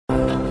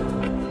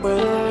Assalamu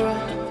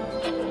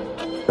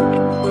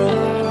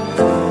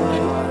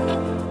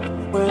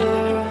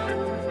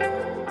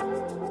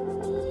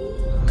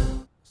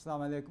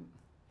alaikum.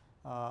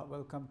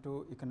 Welcome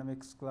to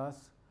economics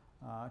class.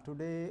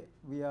 Today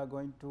we are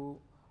going to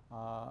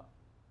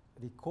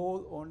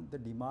recall on the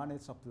demand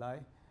and supply,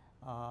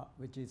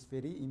 which is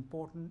very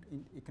important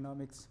in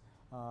economics.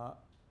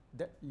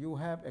 That you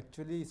have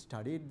actually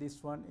studied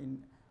this one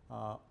in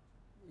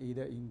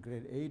either in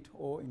grade 8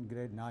 or in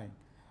grade 9.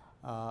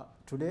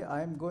 Today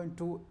I am going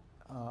to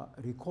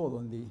recall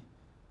only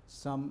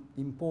some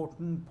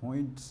important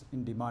points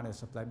in demand and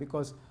supply,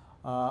 because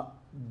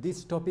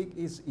this topic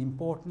is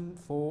important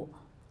for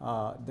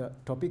the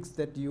topics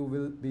that you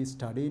will be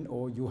studying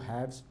or you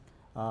have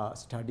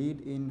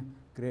studied in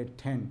grade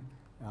 10,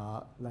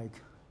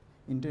 like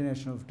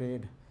international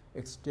trade,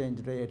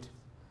 exchange rate,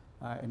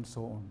 and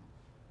so on.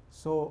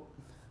 So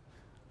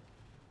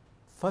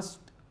first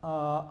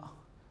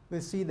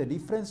we'll see the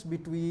difference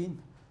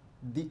between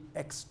the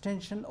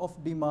extension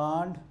of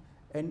demand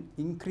and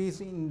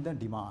increase in the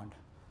demand,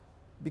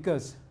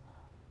 because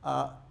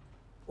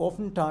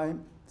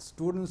oftentimes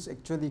students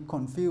actually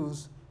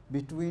confuse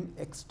between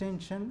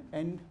extension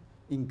and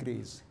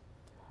increase.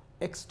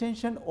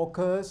 Extension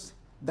occurs,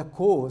 the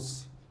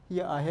cause,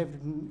 here I have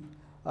written,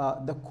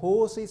 the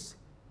cause is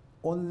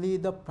only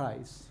the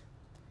price.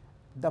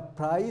 The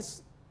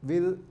price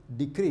will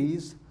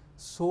decrease,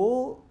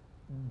 so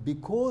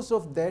because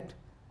of that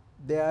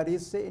there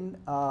is an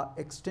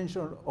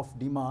extension of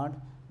demand,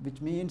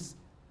 which means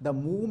the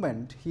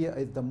movement here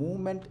is the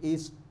movement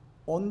is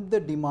on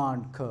the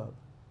demand curve.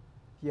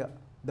 Here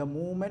the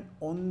movement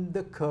on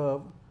the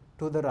curve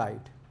to the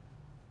right.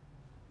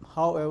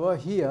 However,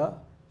 here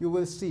you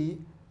will see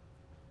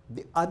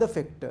the other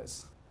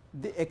factors.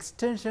 The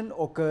extension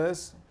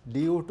occurs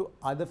due to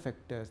other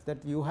factors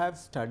that you have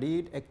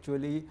studied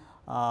actually,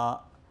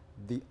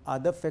 the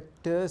other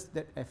factors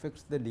that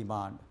affects the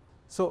demand.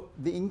 So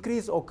the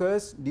increase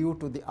occurs due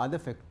to the other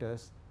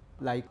factors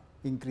like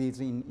increase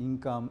in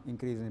income,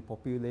 increase in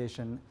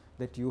population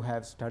that you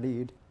have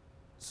studied.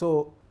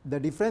 So the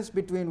difference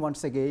between,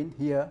 once again,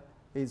 here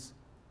is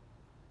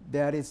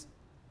there is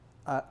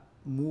a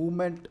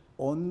movement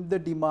on the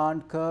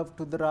demand curve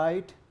to the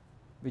right,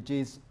 which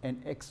is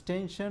an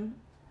extension,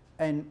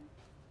 and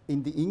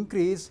in the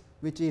increase,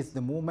 which is the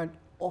movement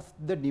of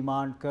the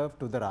demand curve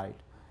to the right.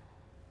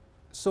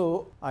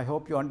 So I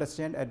hope you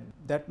understand at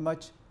that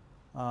much.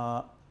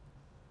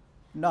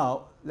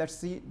 Now let's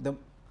see the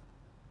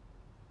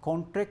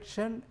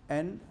contraction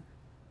and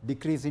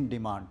decrease in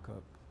demand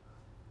curve.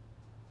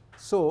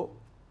 So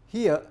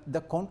here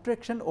the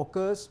contraction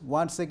occurs,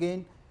 once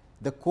again,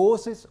 the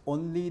cause is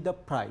only the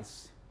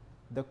price.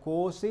 The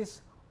cause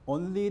is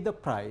only the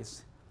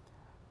price.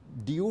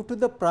 Due to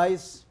the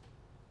price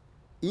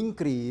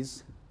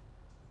increase,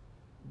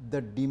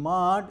 the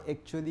demand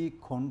actually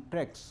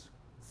contracts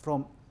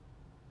from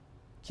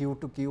Q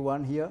to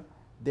Q1 here.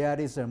 There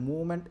is a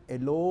movement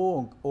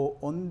along or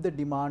on the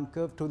demand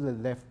curve to the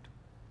left.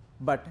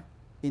 But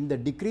in the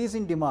decrease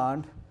in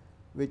demand,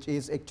 which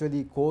is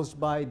actually caused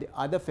by the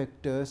other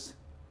factors,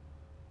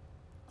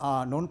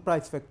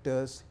 non-price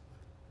factors,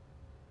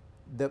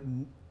 the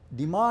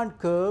demand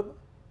curve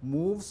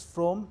moves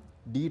from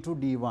D to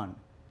D1.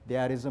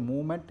 There is a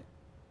movement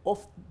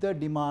of the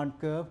demand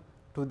curve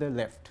to the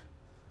left.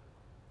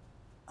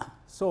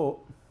 So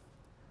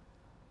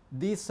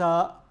these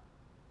are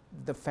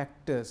the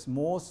factors,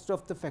 most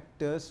of the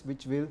factors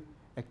which will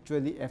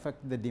actually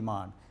affect the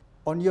demand.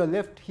 On your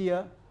left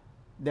here,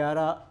 there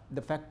are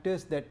the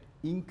factors that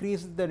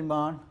increase the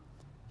demand.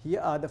 Here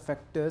are the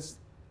factors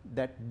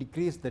that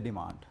decrease the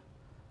demand.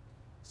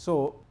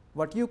 So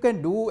what you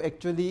can do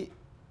actually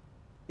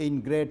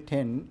in grade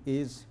 10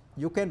 is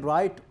you can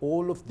write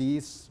all of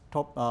these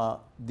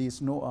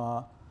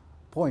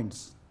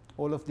points.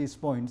 All of these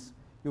points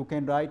you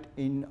can write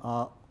in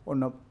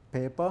on a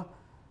paper.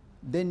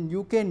 Then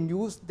you can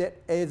use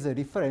that as a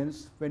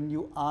reference when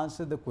you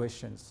answer the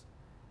questions.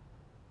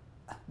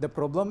 The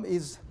problem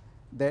is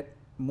that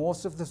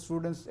most of the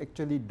students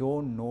actually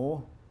don't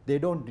know, they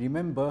don't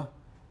remember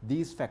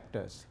these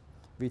factors.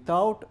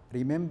 Without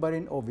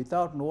remembering or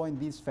without knowing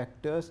these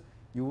factors,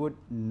 you would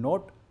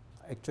not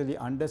actually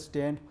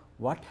understand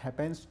what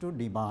happens to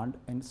demand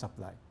and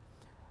supply.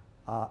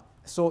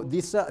 So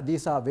these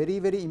are very,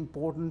 very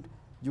important.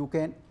 You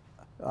can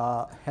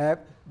have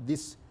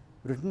this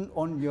written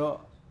on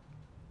your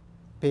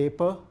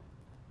paper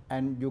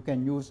and you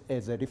can use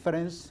as a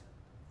reference,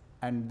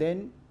 and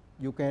then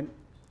you can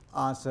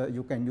answer,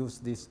 you can use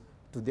this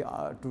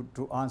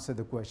to answer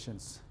the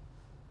questions.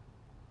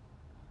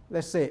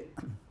 Let's say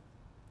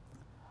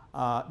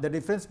the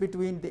difference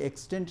between the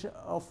extension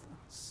of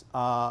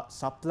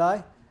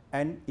supply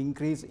and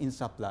increase in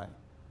supply.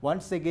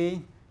 Once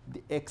again,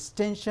 the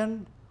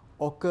extension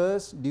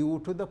occurs due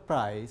to the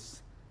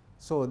price.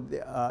 So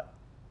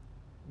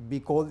we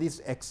call this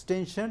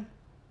extension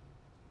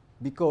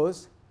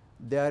because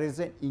there is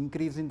an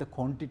increase in the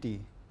quantity.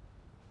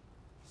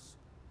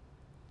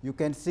 You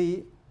can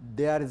see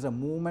there is a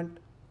movement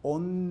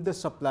on the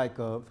supply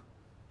curve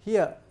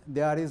Here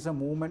there is a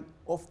movement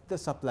of the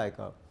supply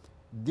curve.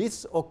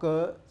 This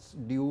occurs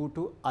due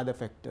to other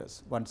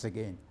factors once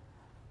again,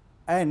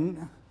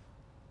 and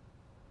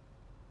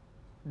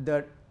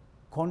the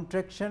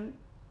contraction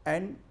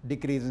and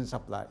decrease in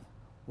supply.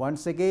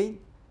 Once again,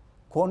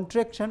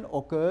 contraction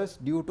occurs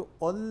due to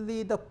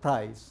only the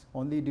price,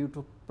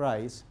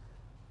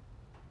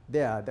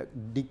 There, the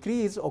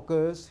decrease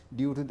occurs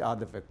due to the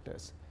other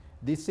factors.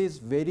 This is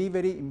very,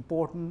 very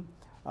important.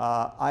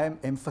 I am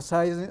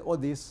emphasizing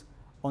on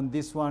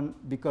this one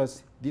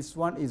because this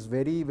one is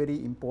very,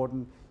 very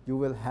important. You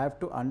will have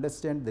to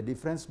understand the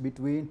difference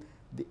between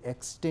the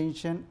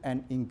extension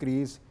and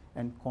increase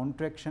and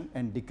contraction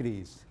and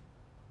decrease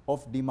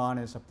of demand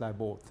and supply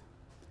both.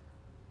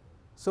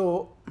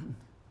 So,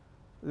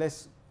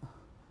 let's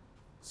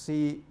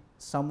see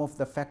some of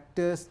the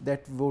factors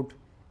that would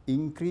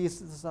increase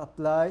the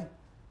supply,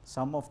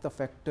 some of the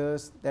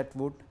factors that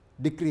would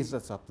decrease the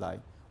supply.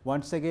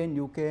 Once again,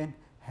 you can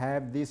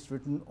have this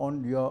written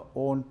on your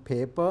own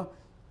paper.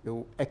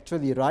 You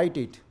actually write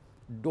it.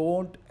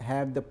 Don't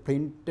have the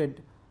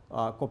printed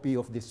copy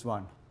of this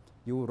one.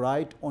 You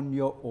write on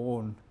your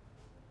own.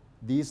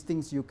 These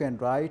things you can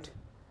write,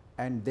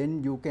 and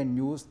then you can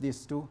use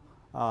this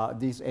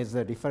as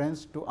a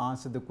reference to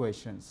answer the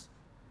questions.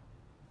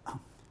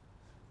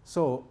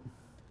 So,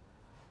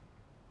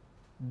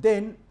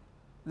 then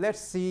let's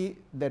see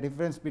the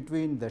difference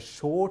between the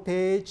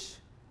shortage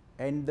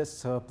and the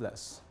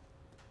surplus.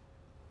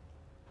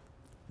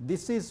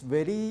 This is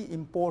very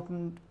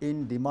important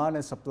in demand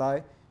and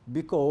supply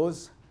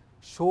because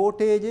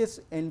shortages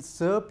and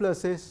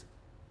surpluses,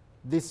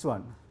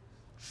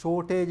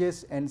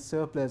 shortages and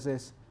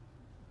surpluses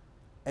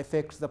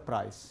affects the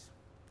price.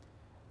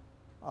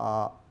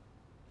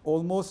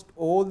 Almost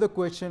all the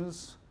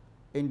questions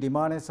in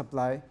demand and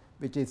supply,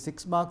 which is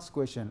 6 marks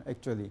question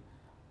actually,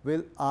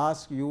 will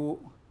ask you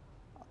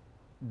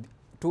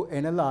to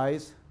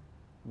analyze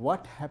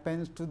what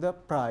happens to the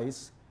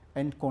price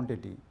and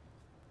quantity.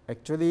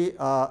 Actually,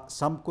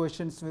 some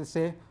questions will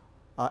say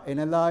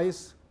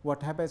analyze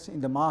what happens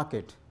in the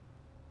market.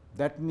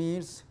 That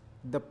means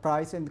the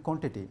price and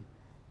quantity.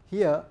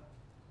 Here,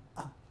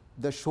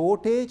 the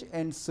shortage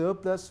and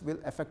surplus will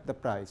affect the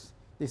price.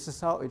 This is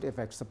how it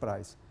affects the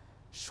price.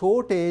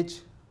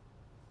 Shortage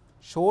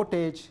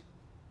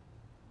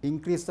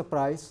increase the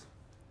price,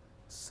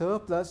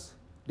 surplus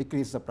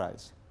decrease the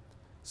price.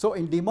 So,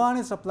 in demand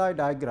and supply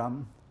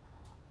diagram,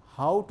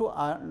 how to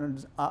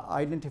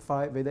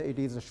identify whether it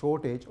is a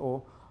shortage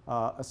or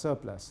a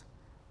surplus.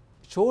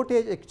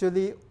 Shortage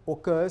actually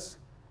occurs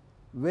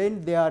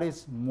when there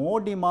is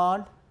more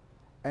demand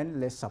and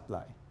less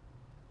supply.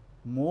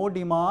 More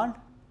demand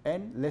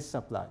and less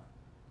supply.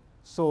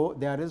 So,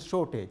 there is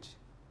shortage,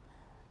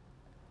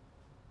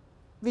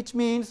 which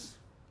means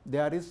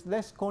there is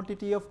less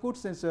quantity of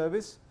goods and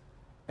service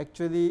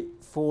actually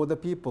for the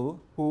people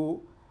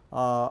who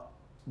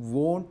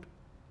want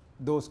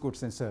those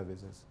goods and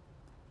services.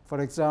 For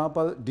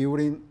example,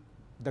 during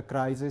the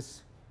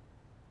crisis,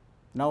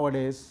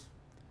 nowadays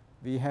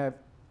we have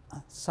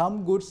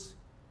some goods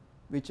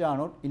which are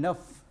not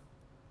enough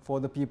for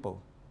the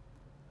people.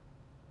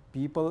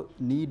 People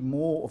need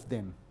more of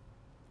them.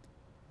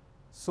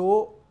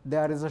 So,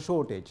 there is a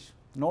shortage,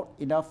 not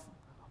enough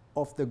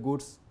of the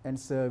goods and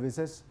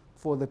services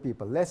for the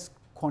people, less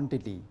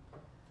quantity.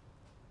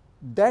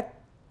 That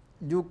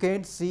you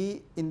can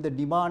see in the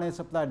demand and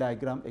supply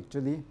diagram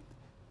actually.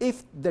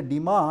 If the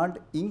demand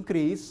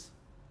increase,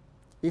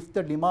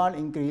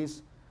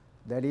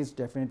 that is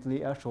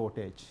definitely a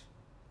shortage.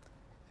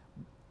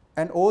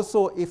 And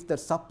also if the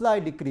supply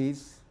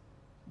decrease,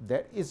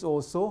 that is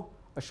also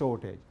a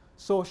shortage.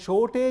 So,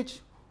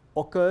 shortage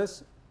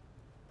occurs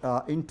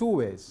in 2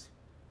 ways,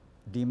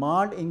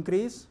 demand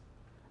increase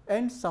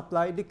and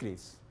supply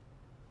decrease.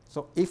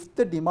 So, if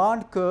the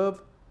demand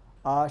curve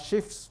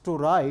shifts to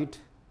right,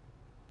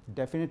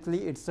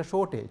 definitely it is a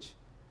shortage,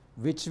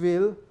 which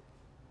will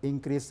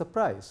increase the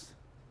price.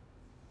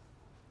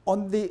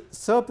 On the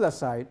surplus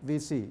side, we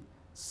see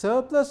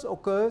surplus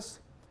occurs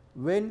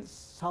when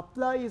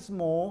supply is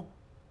more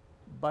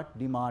but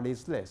demand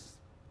is less,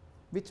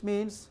 which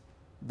means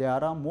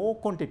there are more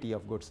quantity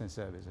of goods and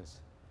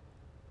services.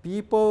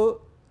 People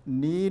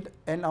need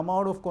an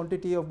amount of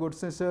quantity of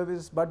goods and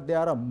services, but there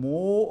are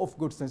more of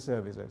goods and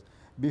services.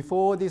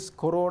 Before this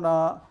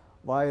corona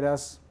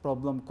virus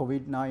problem,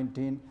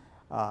 COVID-19,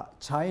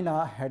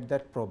 China had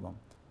that problem.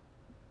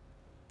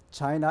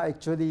 China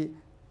actually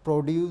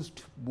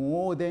produced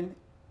more than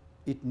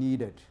it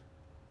needed.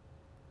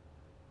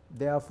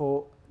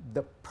 Therefore,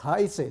 the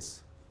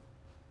prices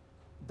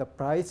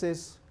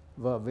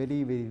were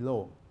very, very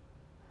low.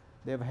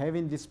 They were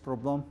having this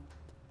problem,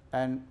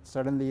 and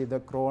suddenly the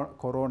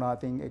corona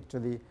thing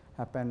actually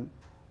happened.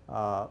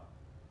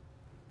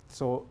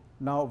 So,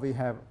 now we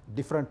have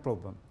different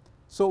problem.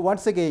 So,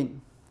 once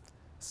again,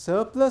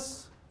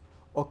 surplus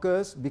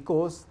occurs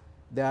because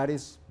there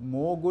is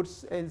more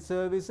goods and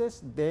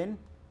services than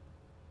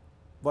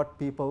what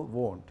people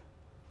want.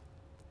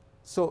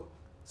 So,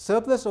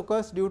 surplus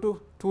occurs due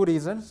to 2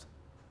 reasons.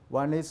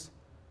 One is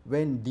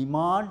when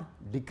demand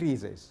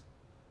decreases.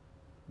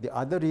 The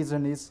other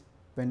reason is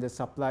when the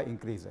supply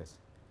increases.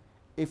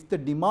 If the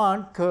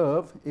demand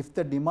curve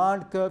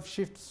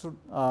shifts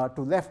to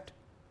left,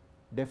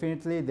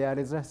 definitely there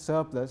is a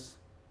surplus,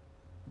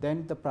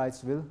 then the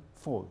price will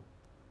fall.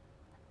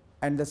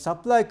 And the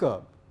supply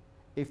curve,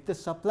 if the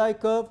supply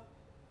curve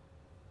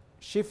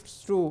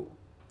shifts to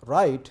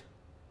right,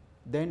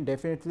 then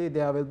definitely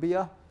there will be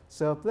a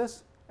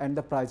surplus and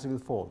the price will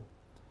fall.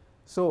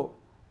 So,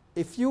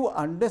 if you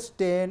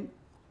understand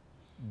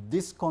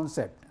this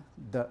concept,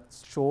 the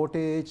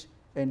shortage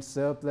and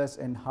surplus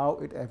and how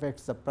it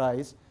affects the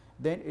price,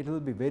 then it will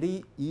be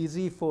very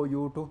easy for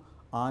you to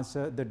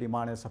answer the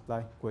demand and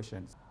supply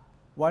questions.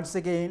 Once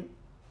again,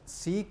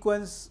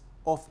 sequence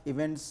of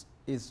events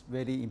is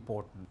very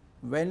important.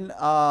 When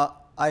I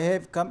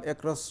have come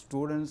across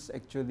students,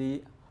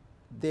 actually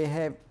they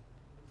have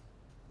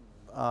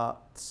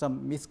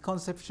some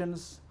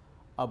misconceptions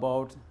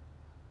about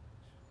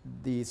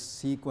the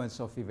sequence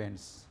of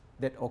events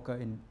that occur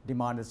in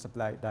demand and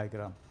supply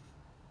diagram.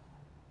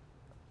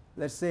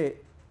 Let's say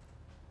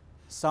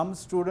some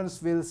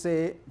students will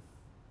say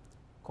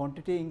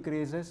quantity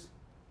increases,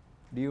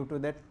 due to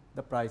that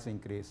the price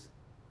increase,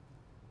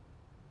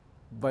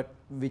 but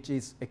which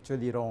is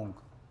actually wrong.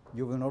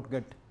 You will not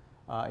get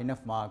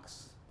enough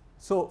marks.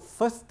 So,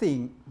 first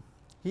thing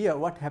here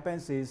what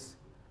happens is,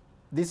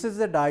 this is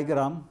the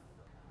diagram.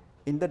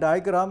 In the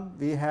diagram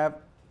we have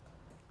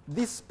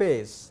this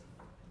space.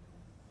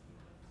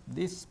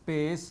 This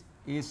space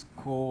is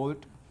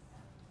called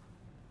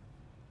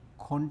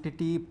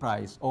quantity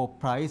price or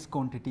price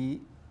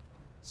quantity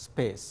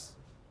space.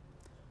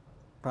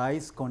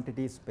 Price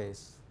quantity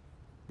space.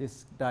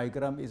 This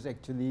diagram is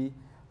actually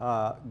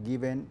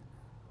given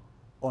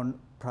on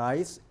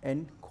price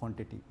and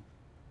quantity.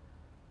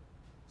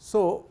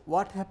 So,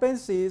 what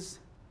happens is,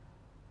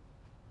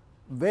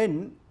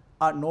 when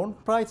a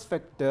non-price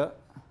factor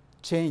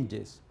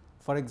changes,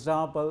 for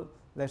example,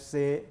 let us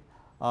say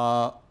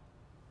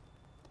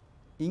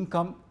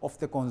income of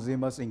the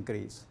consumers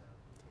increase.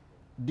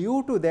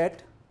 Due to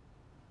that,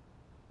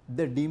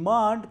 the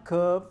demand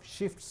curve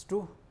shifts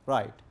to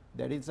right.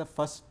 That is the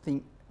first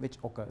thing which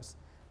occurs.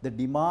 The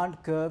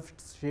demand curve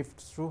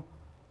shifts to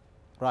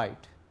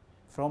right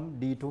from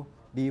D to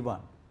D1.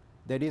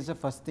 That is the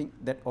first thing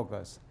that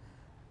occurs.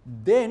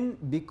 Then,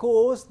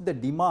 because the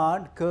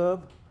demand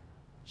curve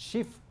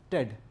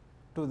shifted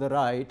to the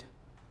right,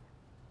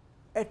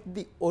 at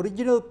the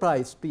original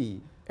price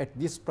P, at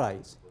this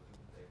price,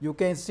 you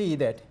can see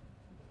that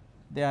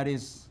there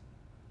is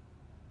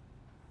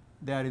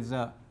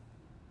a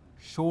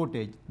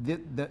shortage.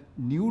 The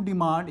new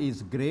demand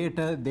is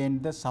greater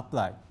than the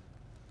supply.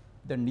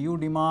 The new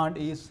demand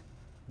is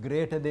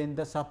greater than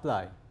the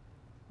supply,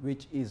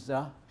 which is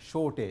a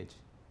shortage.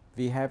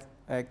 We have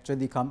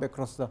actually come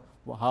across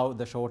how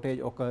the shortage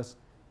occurs.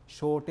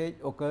 Shortage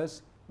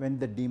occurs when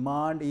the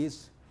demand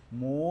is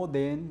more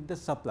than the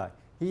supply.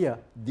 Here,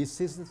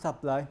 this is the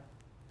supply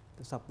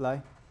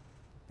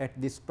at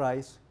this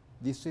price,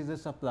 this is the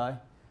supply,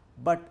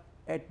 but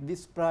at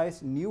this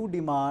price new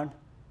demand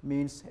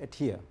means at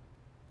here.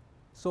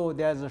 So,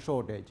 there is a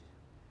shortage.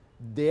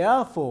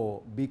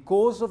 Therefore,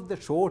 because of the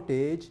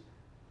shortage,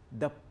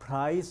 the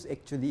price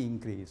actually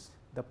increase,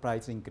 the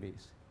price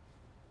increase.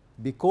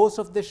 Because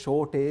of the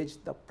shortage,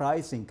 the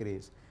price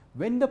increase.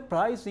 When the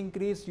price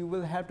increase, you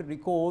will have to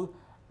recall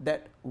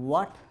that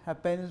what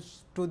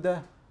happens to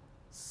the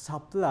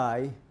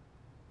supply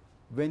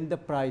when the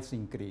price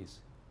increase.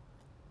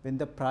 When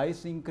the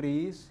price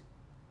increase,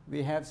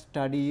 we have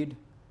studied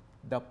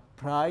the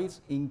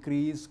price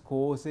increase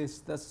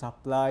causes the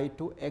supply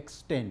to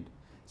extend.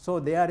 So,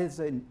 there is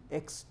an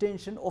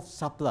extension of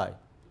supply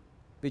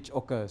which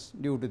occurs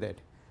due to that.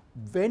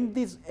 When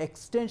this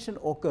extension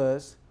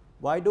occurs,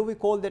 why do we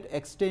call that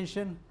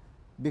extension?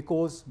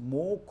 Because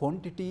more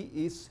quantity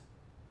is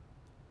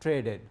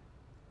traded.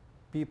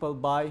 People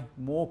buy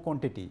more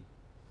quantity.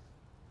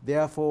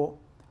 Therefore,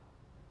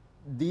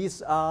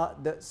 these are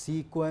the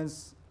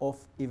sequence of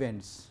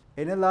events.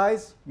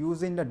 Analyze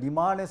using the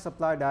demand and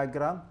supply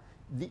diagram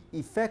the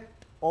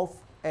effect of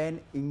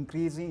an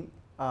increasing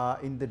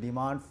in the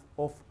demand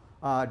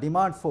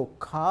for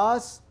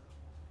cars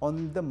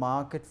on the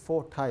market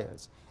for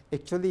tires.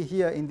 Actually,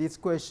 here in this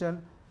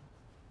question,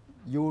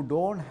 you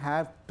don't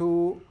have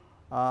to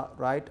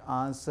write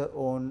answer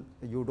on,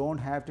 you don't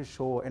have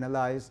to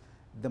analyze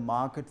the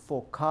market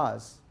for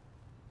cars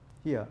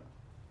here.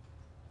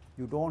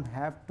 You don't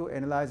have to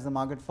analyze the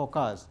market for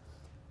cars.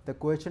 The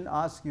question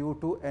asks you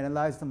to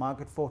analyze the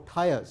market for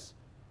tires.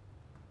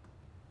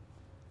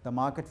 The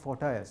market for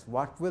tires.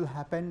 What will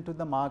happen to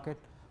the market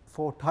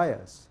for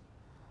tires?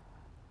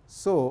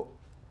 So,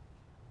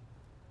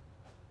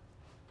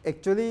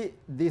 actually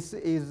this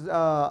is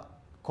a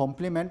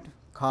complement,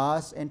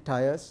 cars and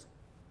tires.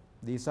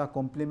 These are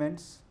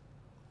complements.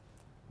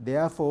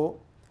 Therefore,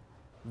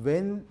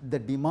 when the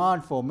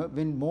demand for,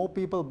 when more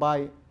people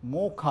buy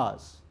more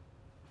cars,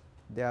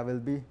 there will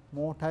be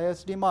more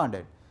tires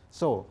demanded.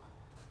 So,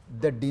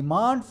 the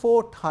demand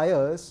for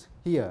tires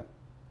here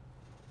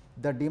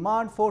the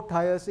demand for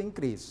tires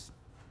increase.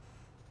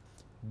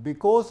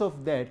 Because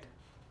of that,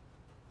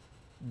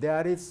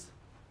 there is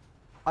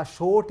a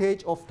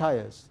shortage of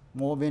tires.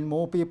 When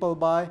more people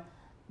buy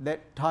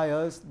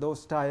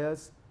those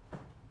tires,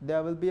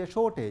 there will be a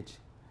shortage.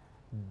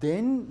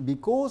 Then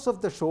because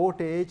of the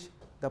shortage,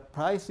 the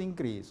price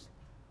increase.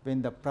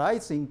 When the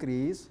price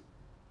increase,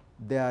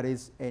 there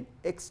is an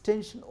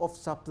extension of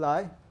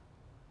supply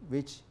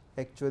which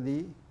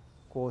actually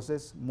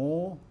causes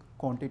more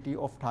quantity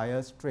of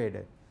tires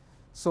traded.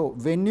 So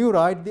when you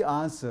write the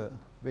answer,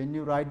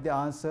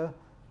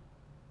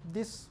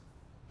 this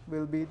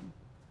will be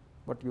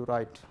what you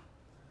write.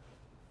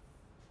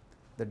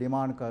 The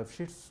demand curve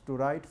shifts to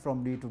right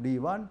from D to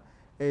D1.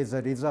 As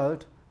a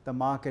result, the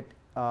market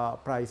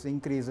price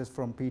increases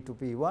from P to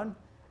P1.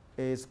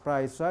 As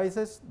price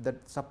rises, the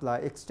supply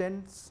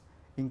extends,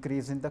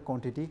 increase in the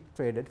quantity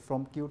traded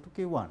from Q to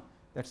Q1.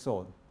 That's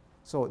all.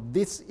 So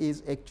this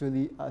is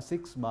actually a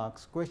 6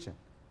 marks question.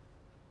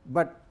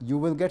 But you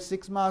will get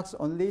 6 marks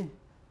only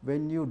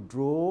when you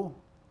draw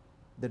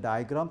the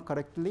diagram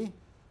correctly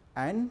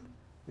and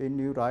when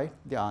you write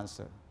the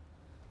answer.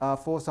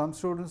 For some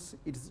students,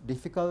 it is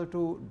difficult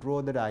to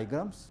draw the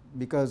diagrams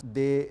because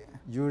they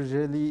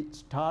usually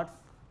start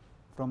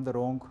from the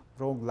wrong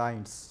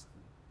lines.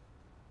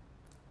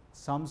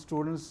 Some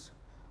students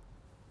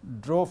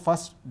draw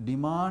first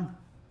demand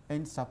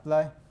and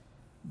supply,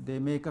 they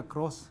make a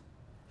cross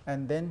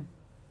and then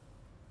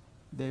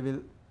they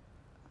will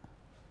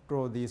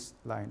draw these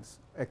lines,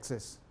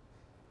 axis.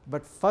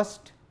 But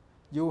first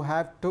you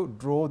have to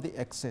draw the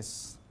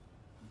axis.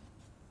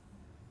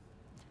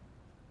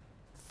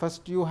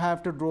 First you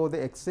have to draw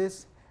the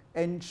axis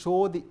and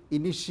show the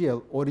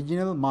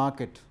original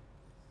market.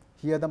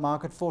 Here the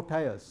market for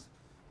tires.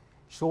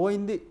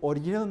 Showing the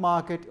original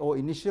market or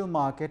initial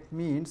market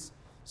means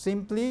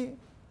simply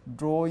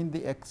drawing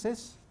the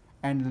axis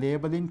and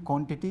labeling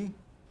quantity,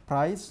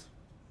 price,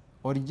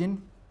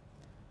 origin,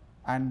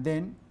 and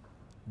then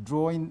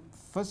drawing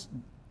first.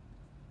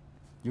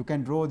 You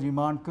can draw the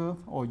demand curve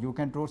or you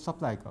can draw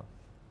supply curve.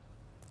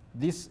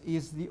 This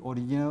is the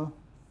original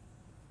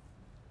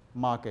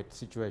market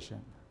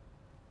situation.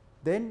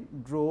 Then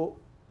draw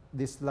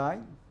this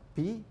line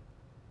P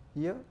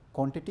here,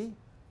 quantity,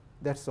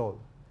 that's all.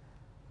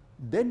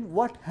 Then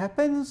what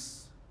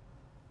happens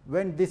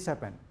when this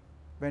happens?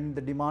 When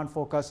the demand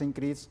forecast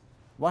increase,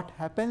 what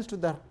happens to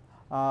the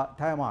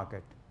tire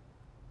market?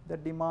 The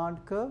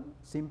demand curve,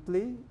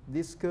 simply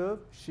this curve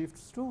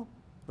shifts to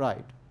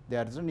right.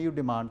 There is a new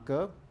demand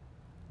curve,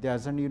 there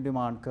is a new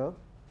demand curve,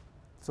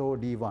 so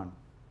D1.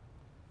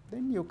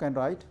 Then you can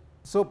write.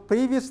 So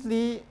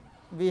previously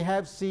we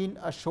have seen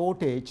a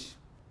shortage.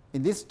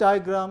 In this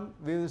diagram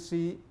we will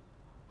see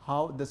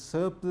how the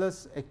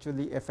surplus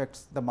actually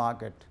affects the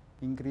market,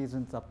 increase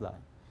in supply.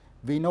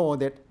 We know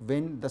that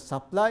when the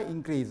supply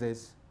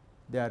increases,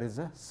 there is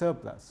a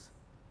surplus.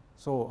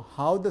 So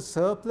how the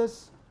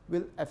surplus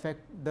will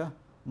affect the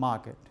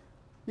market?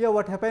 Here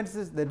what happens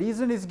is the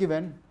reason is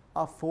given,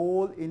 a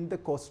fall in the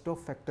cost of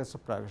factors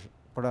of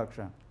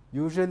production.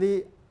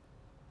 Usually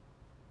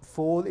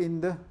fall in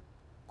the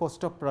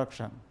cost of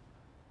production,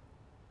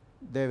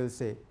 they will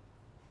say.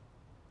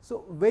 So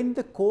when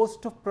the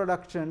cost of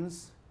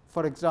productions,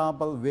 for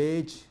example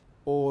wage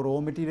or raw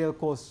material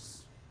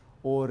costs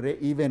or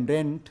even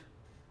rent,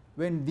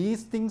 when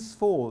these things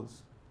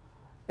falls,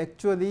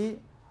 actually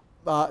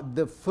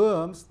the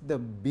firms, the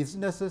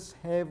businesses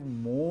have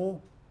more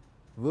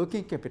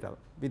working capital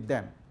with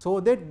them, so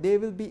that they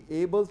will be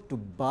able to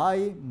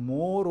buy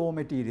more raw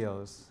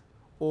materials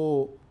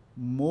or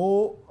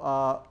more,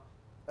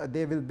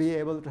 they will be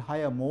able to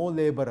hire more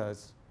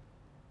laborers.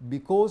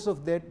 Because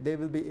of that, they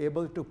will be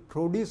able to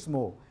produce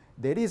more.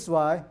 That is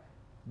why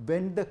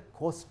when the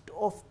cost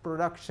of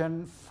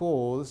production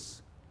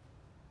falls,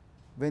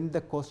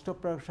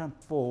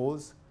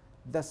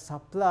 the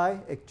supply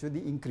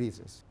actually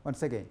increases.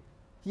 Once again,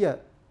 here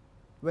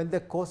when the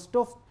cost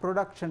of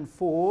production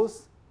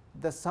falls,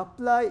 the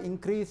supply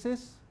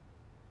increases.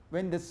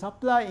 When the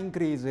supply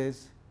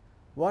increases,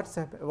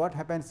 what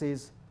happens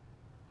is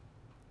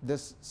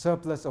this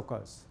surplus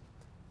occurs.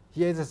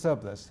 Here is a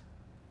surplus.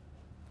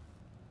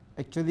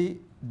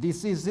 Actually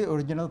this is the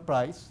original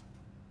price.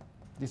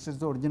 This is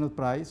the original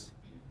price.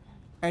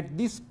 At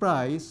this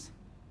price,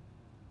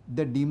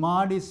 the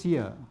demand is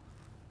here,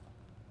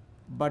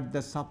 but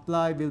the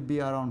supply will be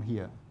around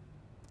here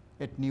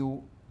at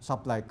new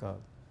supply curve.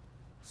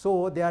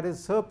 So there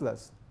is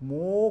surplus.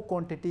 More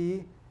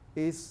quantity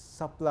is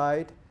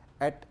supplied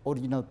at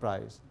original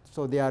price.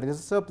 So there is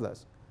a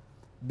surplus.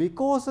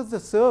 Because of the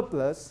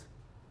surplus,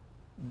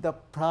 the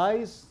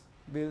price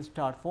will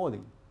start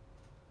falling.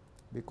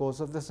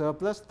 Because of the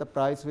surplus, the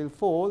price will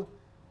fall,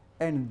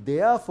 and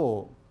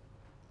therefore,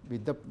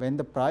 when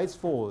the price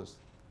falls,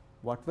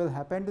 what will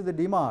happen to the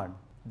demand?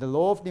 The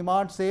law of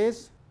demand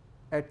says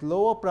at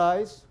lower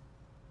price,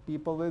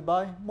 people will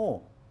buy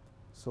more.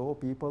 So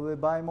people will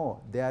buy more.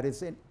 There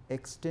is an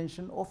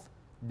extension of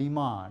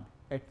demand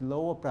at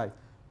lower price.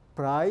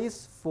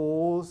 Price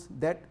falls,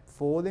 that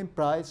fall in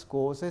price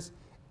causes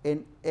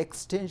an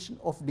extension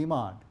of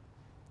demand.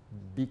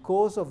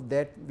 Because of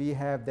that, we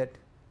have that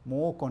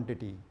more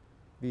quantity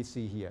we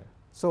see here.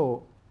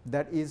 So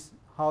that is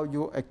how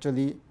you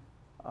actually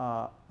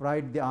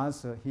write the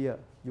answer here.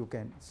 You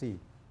can see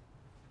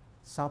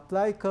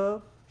supply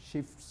curve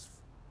shifts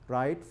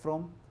right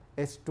from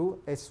S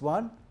to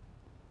S1,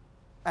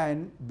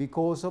 and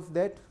because of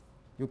that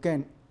you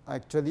can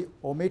actually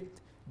omit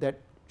that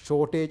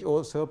shortage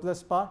or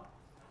surplus part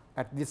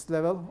at this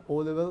level, O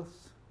levels,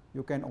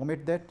 you can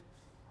omit that,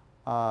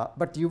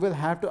 but you will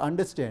have to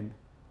understand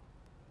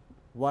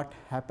what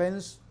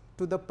happens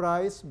to the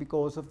price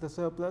because of the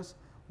surplus,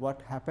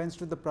 what happens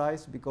to the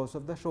price because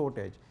of the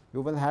shortage.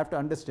 You will have to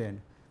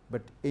understand,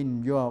 but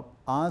in your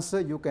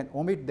answer you can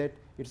omit that.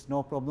 It's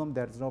no problem,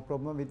 there is no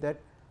problem with that.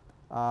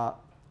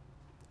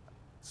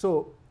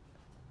 So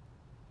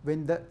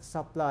when the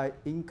supply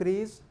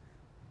increase,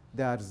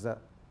 there is a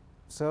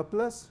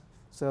surplus,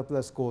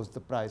 surplus causes the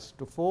price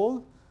to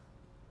fall.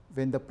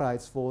 When the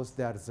price falls,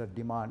 there is a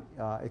demand,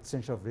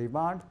 extension of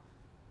demand,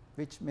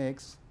 which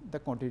makes the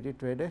quantity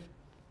traded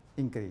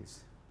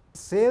increase.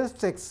 Sales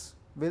tax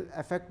will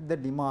affect the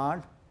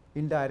demand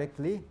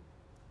indirectly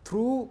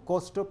through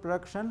cost of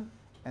production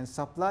and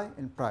supply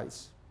and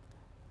price.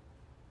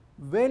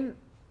 When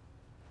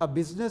a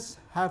business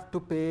have to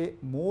pay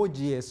more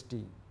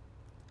GST,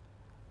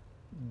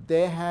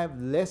 they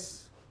have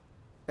less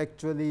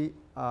actually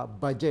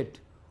budget,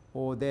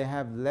 or they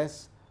have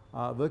less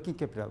working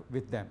capital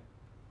with them,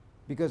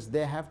 because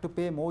they have to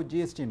pay more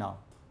GST now.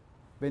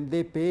 When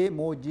they pay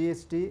more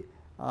GST,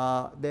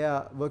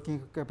 their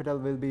working capital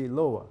will be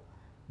lower.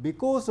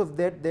 Because of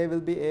that, they will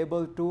be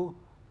able to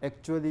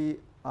actually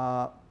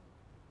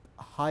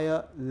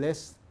hire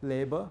less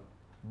labor,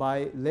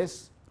 buy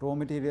less raw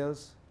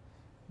materials.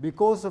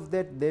 Because of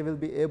that, they will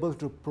be able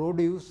to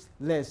produce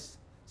less,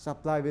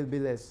 supply will be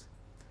less.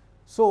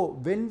 So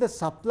when the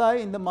supply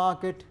in the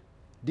market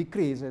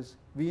decreases,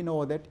 we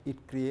know that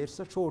it creates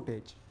a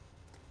shortage.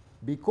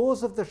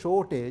 Because of the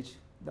shortage,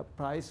 the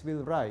price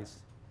will rise.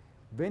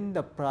 When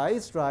the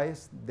price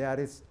rises, there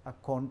is a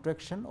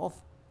contraction of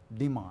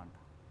demand.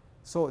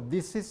 So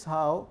this is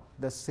how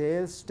the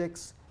sales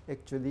tax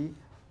actually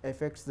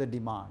affects the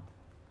demand.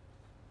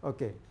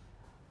 Okay.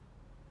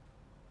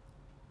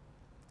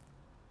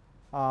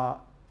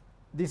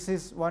 This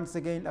is once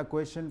again a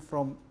question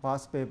from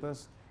past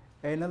papers.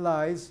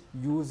 Analyze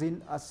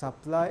using a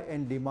supply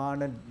and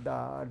demand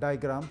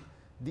diagram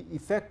the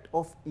effect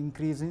of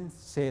increasing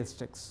sales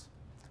tax.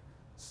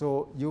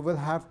 So you will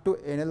have to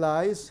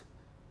analyze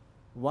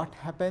what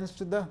happens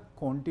to the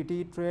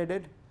quantity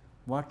traded,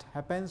 what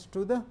happens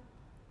to the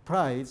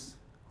price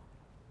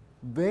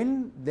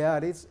when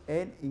there is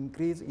an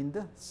increase in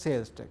the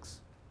sales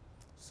tax.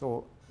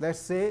 So let's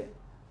say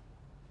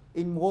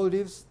in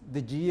Maldives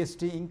the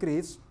GST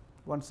increase,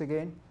 once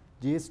again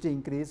GST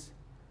increase.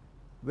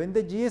 When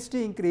the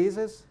GST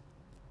increases,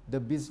 the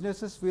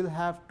businesses will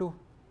have to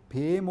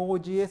pay more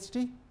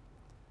GST.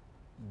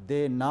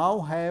 They now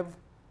have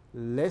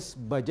less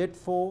budget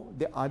for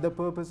the other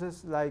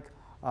purposes like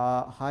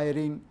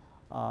hiring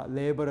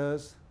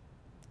laborers,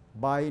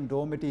 buying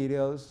raw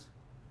materials,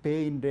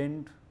 paying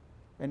rent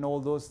and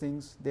all those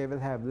things. They will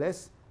have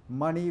less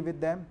money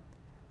with them.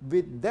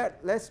 With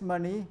that less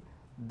money,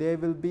 they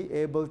will be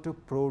able to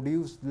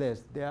produce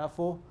less.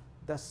 Therefore,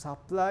 the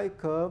supply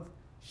curve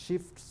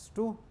shifts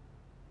to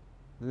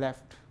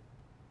left.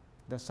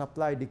 The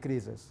supply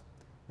decreases.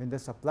 When the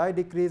supply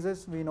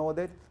decreases, we know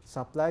that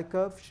supply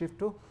curve shifts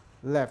to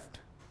left.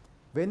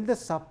 When the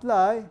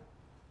supply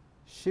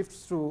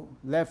shifts to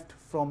left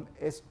from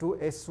S to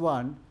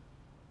S1,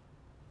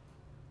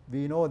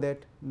 we know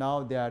that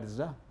now there is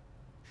a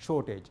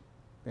shortage.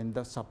 When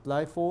the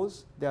supply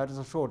falls, there is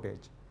a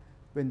shortage.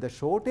 When the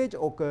shortage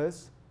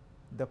occurs,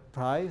 the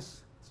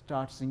price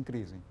starts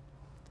increasing.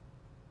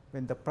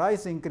 When the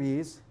price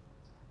increases,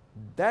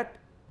 that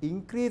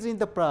increase in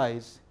the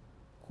price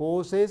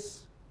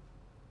causes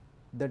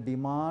the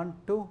demand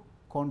to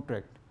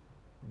contract.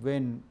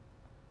 When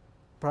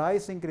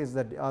price increases,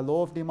 the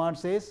law of demand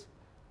says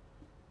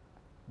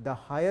the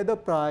higher the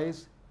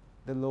price,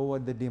 the lower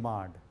the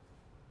demand.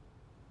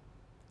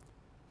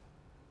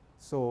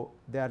 So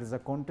there is a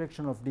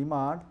contraction of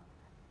demand,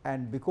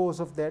 and because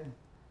of that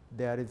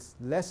there is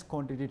less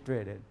quantity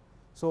traded.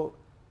 So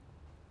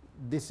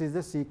this is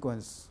the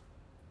sequence.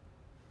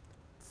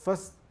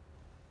 First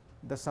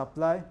the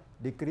supply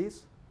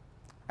decrease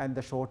and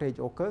the shortage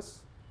occurs.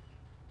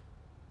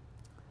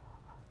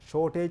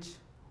 Shortage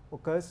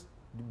occurs,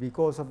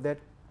 because of that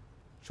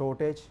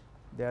shortage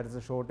there is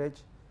a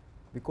shortage.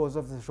 Because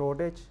of the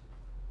shortage,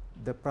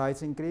 the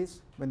price increase.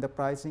 When the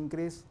price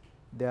increase,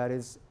 there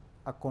is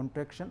a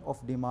contraction of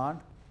demand,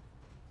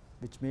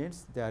 which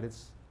means there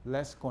is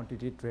less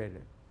quantity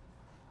traded.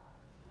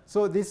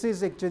 So this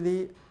is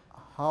actually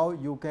how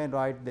you can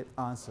write the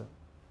answer.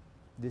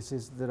 This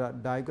is the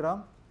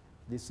diagram,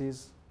 this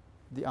is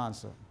the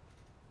answer.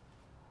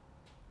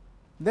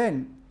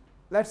 Then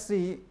let us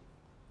see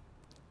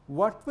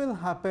what will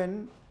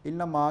happen in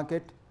the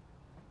market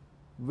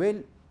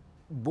when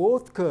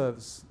both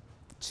curves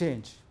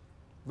change.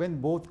 When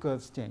both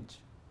curves change.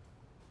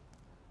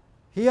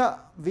 Here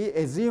we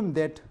assume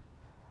that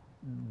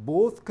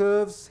both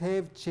curves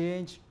have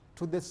changed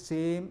to the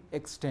same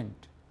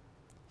extent.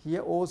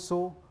 Here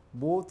also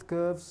both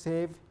curves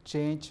have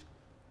changed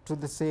to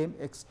the same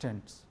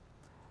extent,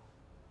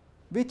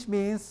 which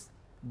means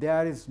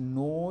there is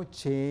no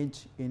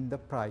change in the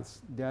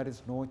price. There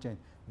is no change.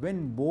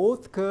 When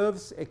both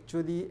curves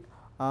actually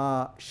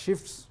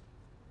shifts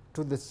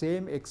to the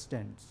same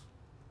extent,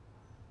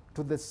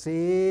 to the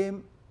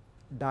same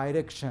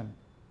direction,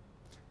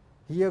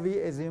 here we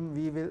assume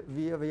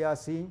we are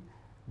seeing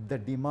the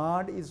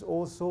demand is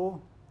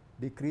also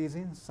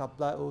decreasing,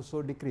 supply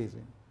also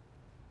decreasing,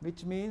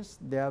 which means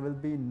there will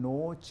be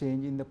no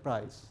change in the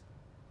price.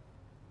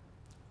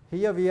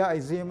 Here we are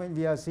assuming,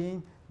 we are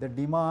seeing the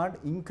demand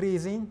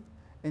increasing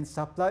and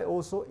supply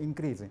also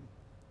increasing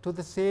to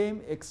the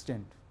same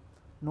extent,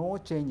 no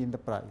change in the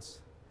price.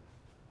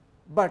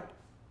 But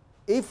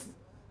if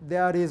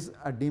there is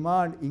a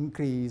demand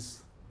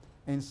increase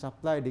and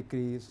supply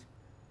decrease,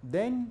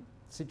 then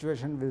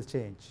situation will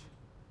change.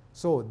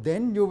 So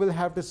then you will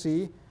have to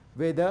see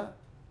whether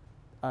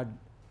a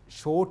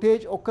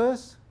shortage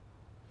occurs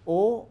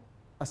or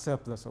a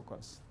surplus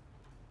occurs.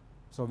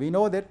 So we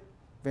know that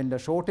when the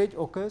shortage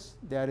occurs,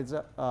 there is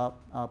a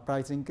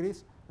price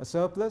increase. A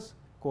surplus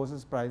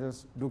causes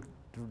prices to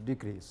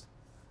decrease.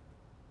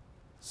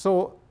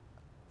 So,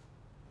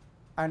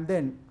 and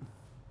then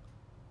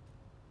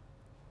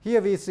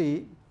here we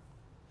see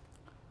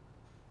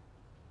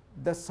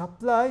the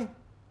supply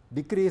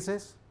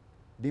decreases,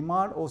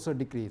 demand also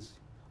decreases.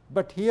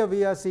 But here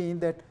we are seeing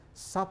that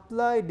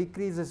supply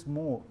decreases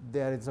more.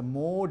 There is a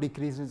more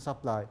decrease in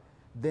supply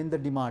than the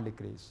demand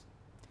decrease.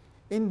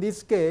 In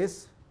this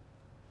case,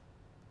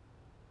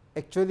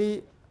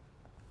 actually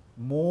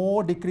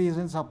more decrease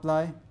in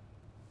supply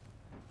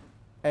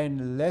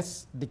and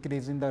less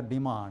decrease in the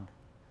demand,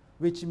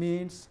 which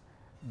means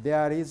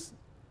there is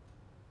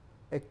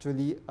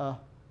actually a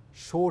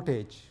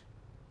shortage.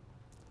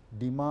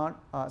 Demand,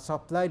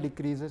 supply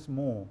decreases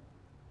more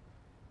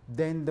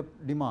than the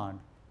demand,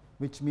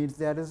 which means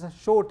there is a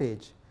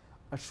shortage.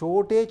 A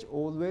shortage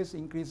always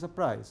increases the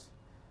price.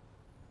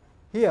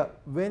 Here,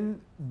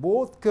 when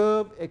both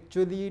curves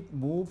actually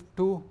move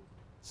to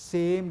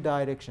same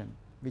direction,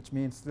 which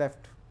means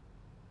left,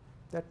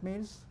 that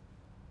means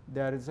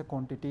there is a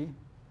quantity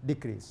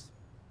decrease.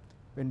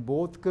 When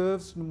both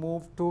curves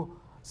move to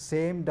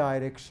same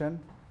direction,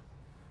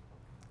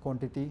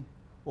 quantity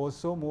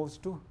also moves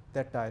to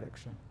that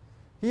direction.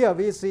 Here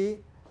we see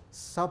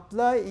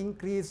supply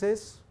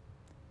increases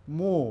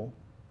more,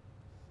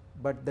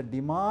 but the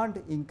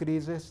demand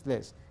increases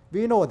less.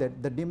 We know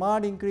that the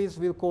demand increase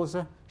will cause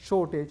a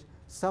shortage,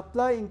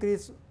 supply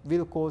increase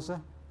will cause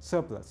a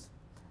surplus.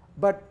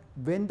 But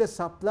when the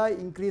supply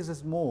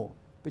increases more,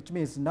 which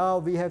means now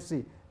we have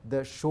seen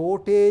the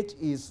shortage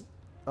is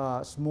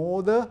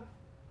smaller,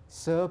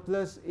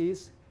 surplus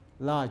is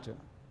larger.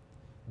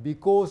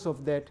 Because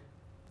of that,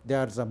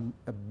 there is a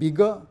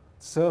bigger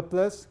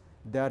surplus,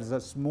 there is a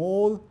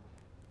small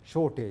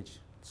shortage.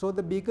 So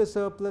the bigger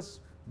surplus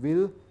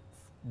will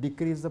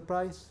decrease the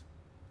price.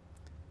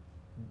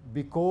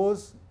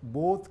 Because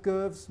both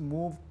curves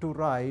move to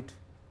right,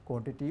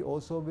 quantity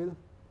also will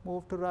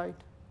move to right.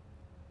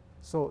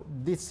 So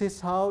this is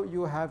how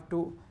you have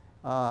to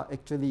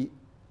actually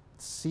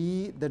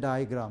see the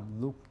diagram,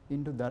 look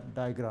into that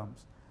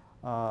diagrams.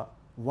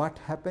 What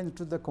happens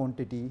to the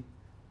quantity,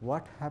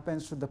 what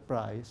happens to the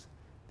price,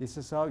 this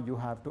is how you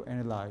have to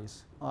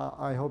analyze.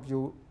 I hope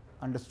you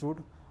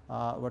understood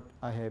what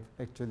I have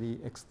actually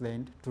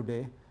explained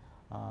today.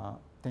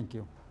 Thank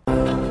you.